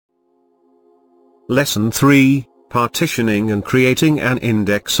Lesson 3, Partitioning and Creating an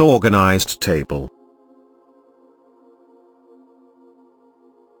Index Organized Table.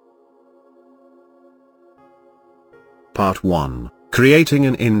 Part 1, Creating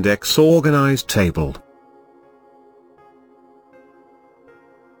an Index Organized Table.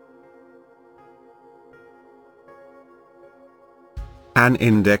 An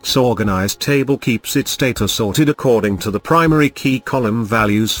index organized table keeps its data sorted according to the primary key column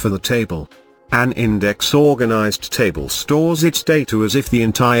values for the table. An index organized table stores its data as if the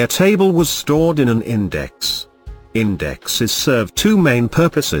entire table was stored in an index. Indexes serve two main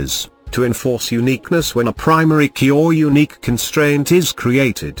purposes: to enforce uniqueness when a primary key or unique constraint is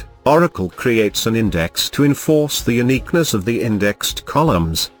created. Oracle creates an index to enforce the uniqueness of the indexed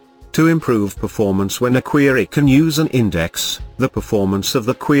columns. To improve performance when a query can use an index, the performance of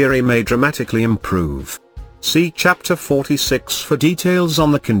the query may dramatically improve. See Chapter 46 for details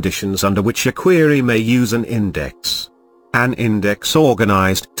on the conditions under which a query may use an index. An index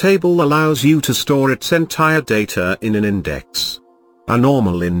organized table allows you to store its entire data in an index. A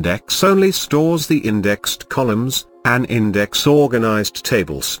normal index only stores the indexed columns. An index organized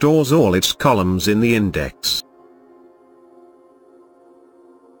table stores all its columns in the index.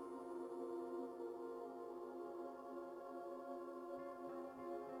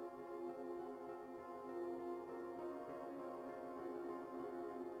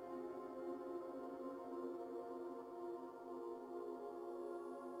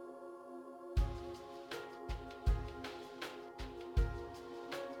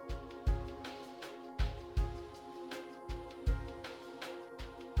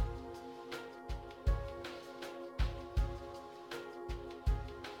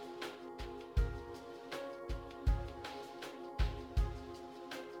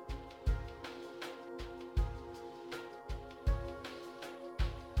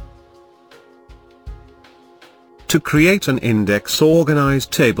 To create an index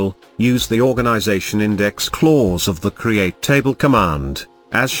organized table, use the Organization Index clause of the Create Table command,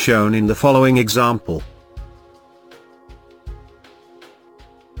 as shown in the following example.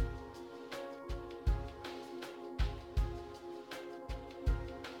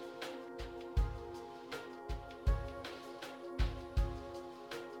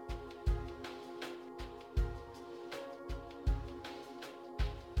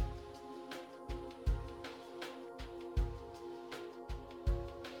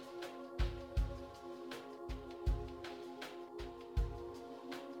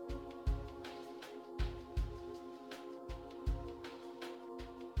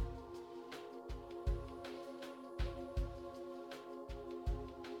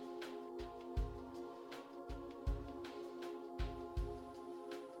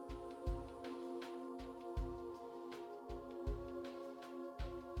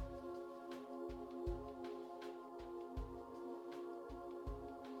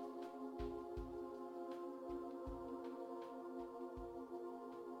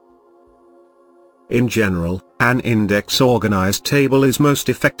 In general, an index organized table is most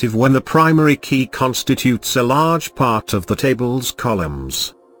effective when the primary key constitutes a large part of the table's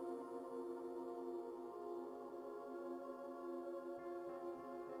columns.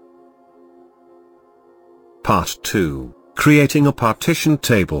 Part 2, Creating a Partition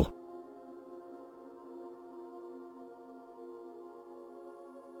Table.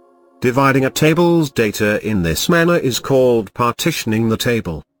 Dividing a table's data in this manner is called partitioning the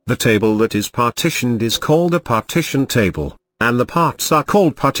table. The table that is partitioned is called a partition table, and the parts are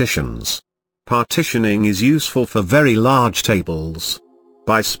called partitions. Partitioning is useful for very large tables.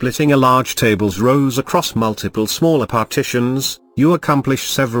 By splitting a large table's rows across multiple smaller partitions, you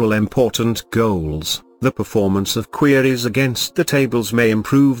accomplish several important goals. The performance of queries against the tables may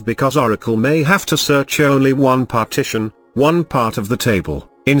improve because Oracle may have to search only one partition, one part of the table,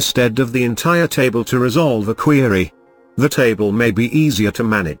 instead of the entire table to resolve a query. The table may be easier to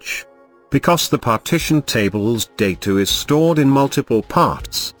manage. Because the partition table's data is stored in multiple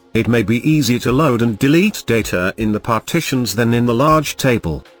parts, it may be easier to load and delete data in the partitions than in the large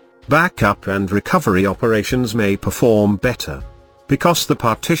table. Backup and recovery operations may perform better. Because the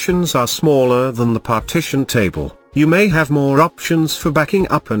partitions are smaller than the partition table, you may have more options for backing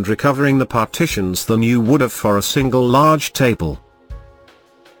up and recovering the partitions than you would have for a single large table.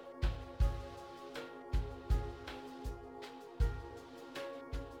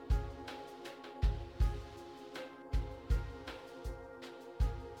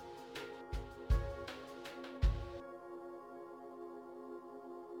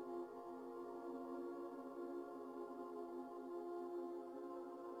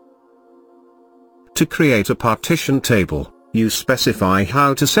 To create a partition table, You specify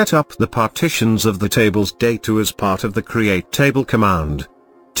how to set up the partitions of the table's data as part of the create table command.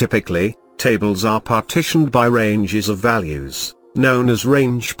 Typically, tables are partitioned by ranges of values, known as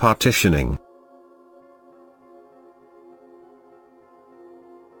range partitioning.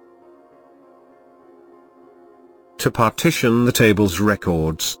 To partition the table's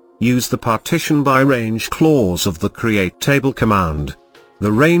records, use the partition by range clause of the create table command.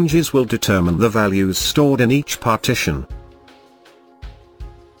 The ranges will determine the values stored in each partition.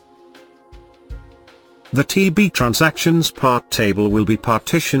 The TB transactions part table will be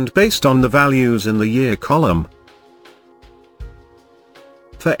partitioned based on the values in the year column.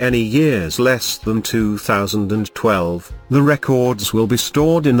 For any years less than 2012, the records will be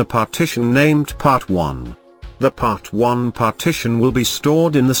stored in the partition named Part 1. The Part 1 partition will be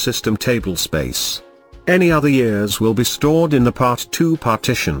stored in the system table space. Any other years will be stored in the Part 2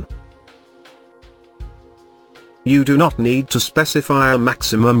 partition. You do not need to specify a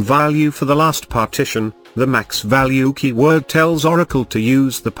maximum value for the last partition. The max value keyword tells Oracle to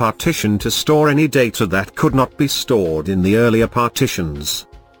use the partition to store any data that could not be stored in the earlier partitions.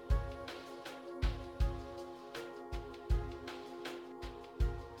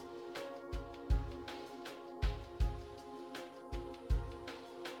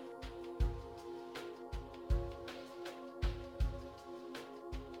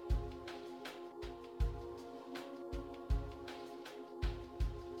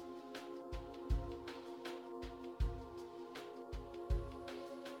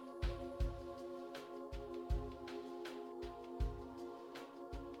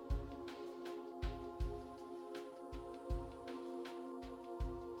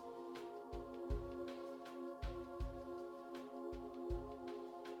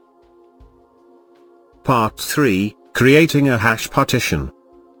 Part 3, Creating a hash partition.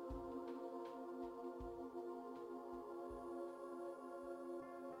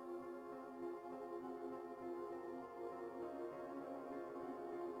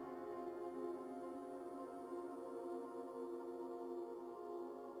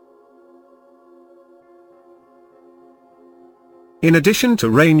 In addition to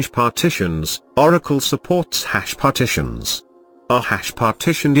range partitions, Oracle supports hash partitions. A hash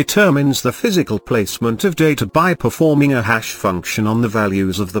partition determines the physical placement of data by performing a hash function on the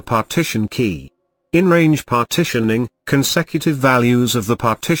values of the partition key. In range partitioning, consecutive values of the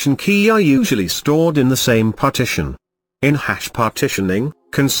partition key are usually stored in the same partition. In hash partitioning,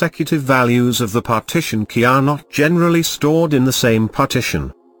 consecutive values of the partition key are not generally stored in the same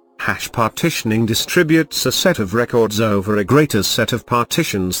partition. Hash partitioning distributes a set of records over a greater set of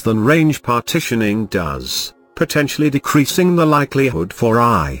partitions than range partitioning does, potentially decreasing the likelihood for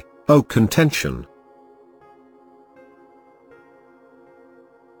I/O contention.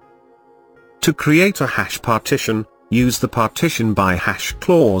 To create a hash partition, use the partition by hash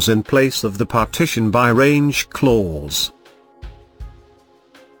clause in place of the partition by range clause.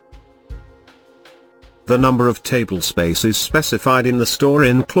 The number of table spaces specified in the store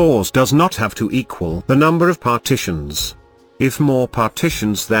in clause does not have to equal the number of partitions. If more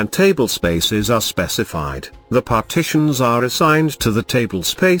partitions than table spaces are specified, the partitions are assigned to the table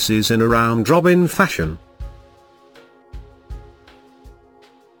spaces in a round-robin fashion.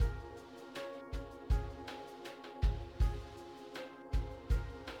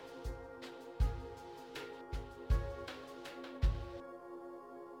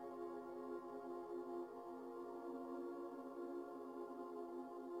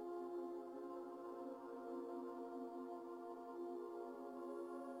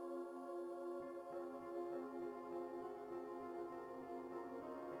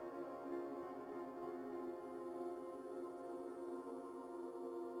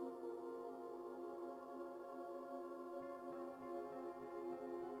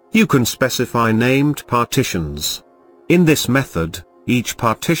 You can specify named partitions. In this method, each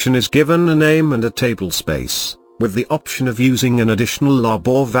partition is given a name and a table space, with the option of using an additional lob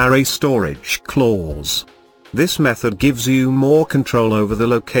or vary storage clause. This method gives you more control over the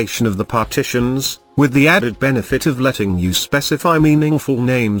location of the partitions, with the added benefit of letting you specify meaningful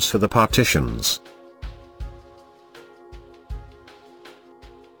names for the partitions.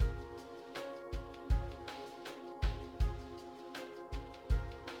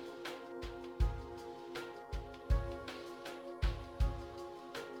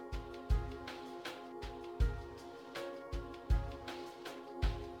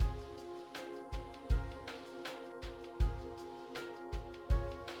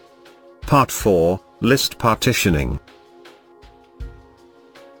 Part 4, List Partitioning.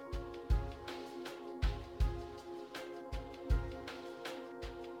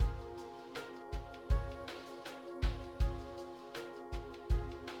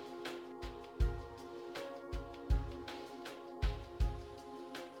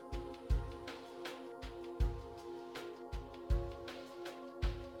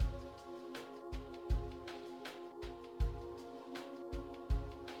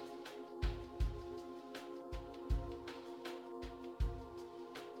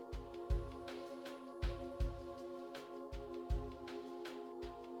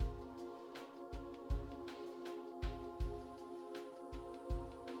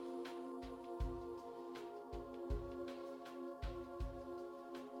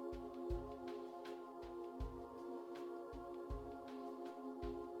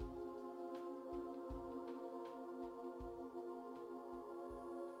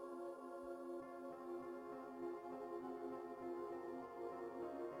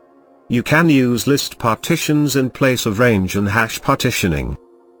 You can use list partitions in place of range and hash partitioning.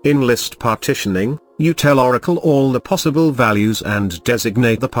 In list partitioning, you tell Oracle all the possible values and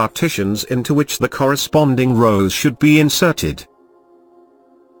designate the partitions into which the corresponding rows should be inserted.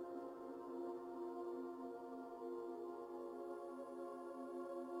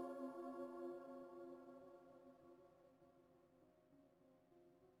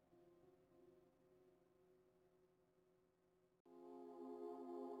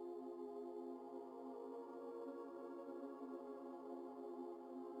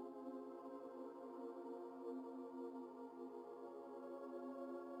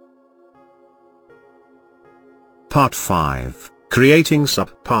 Part 5. Creating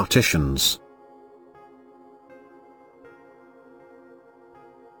subpartitions.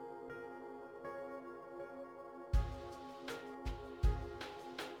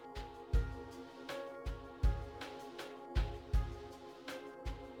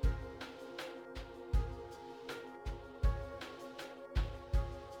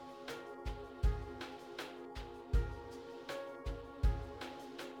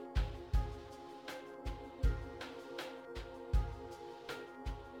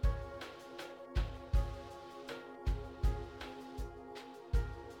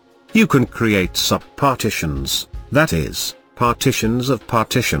 You can create subpartitions, that is, partitions of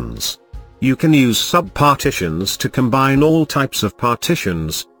partitions. You can use subpartitions to combine all types of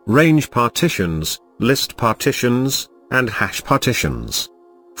partitions, range partitions, list partitions, and hash partitions.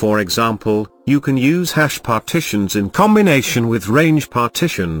 For example, you can use hash partitions in combination with range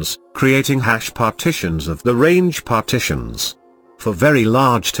partitions, creating hash partitions of the range partitions. For very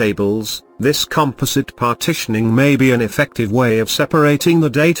large tables, this composite partitioning may be an effective way of separating the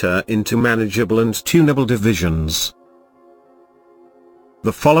data into manageable and tunable divisions.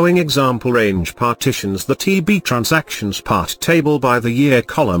 The following example range partitions the TB transactions part table by the year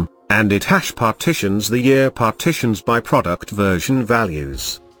column, and it hash partitions the year partitions by product version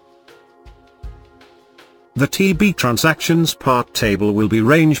values. The TB transactions part table will be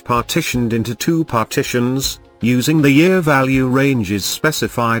range partitioned into two partitions, using the year value ranges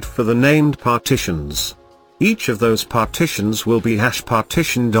specified for the named partitions. Each of those partitions will be hash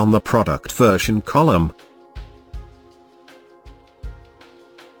partitioned on the product version column.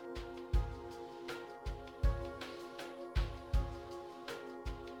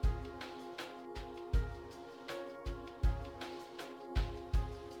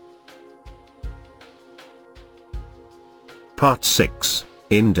 Part 6.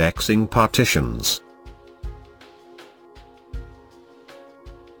 Indexing partitions.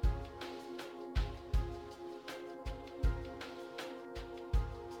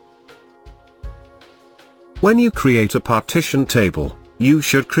 When you create a partition table, you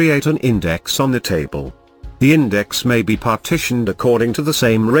should create an index on the table. The index may be partitioned according to the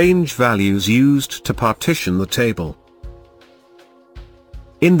same range values used to partition the table.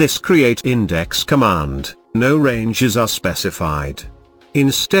 In this create index command, no ranges are specified.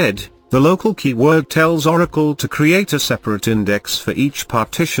 Instead, the local keyword tells Oracle to create a separate index for each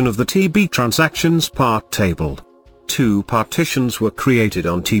partition of the TB transactions part table. Two partitions were created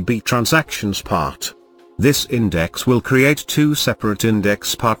on TB transactions part. This index will create two separate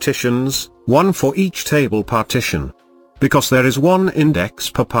index partitions, one for each table partition. Because there is one index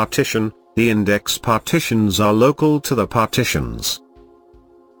per partition, the index partitions are local to the partitions.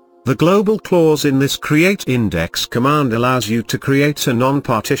 The global clause in this create index command allows you to create a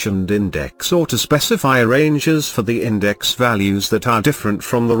non-partitioned index or to specify ranges for the index values that are different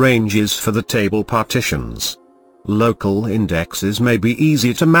from the ranges for the table partitions. Local indexes may be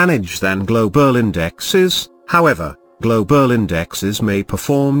easier to manage than global indexes, however, global indexes may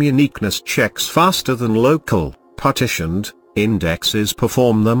perform uniqueness checks faster than local, partitioned, indexes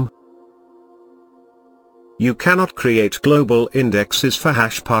perform them. You cannot create global indexes for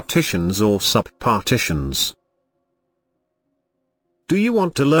hash partitions or subpartitions. Do you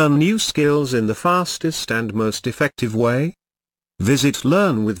want to learn new skills in the fastest and most effective way? Visit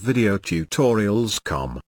learnwithvideotutorials.com.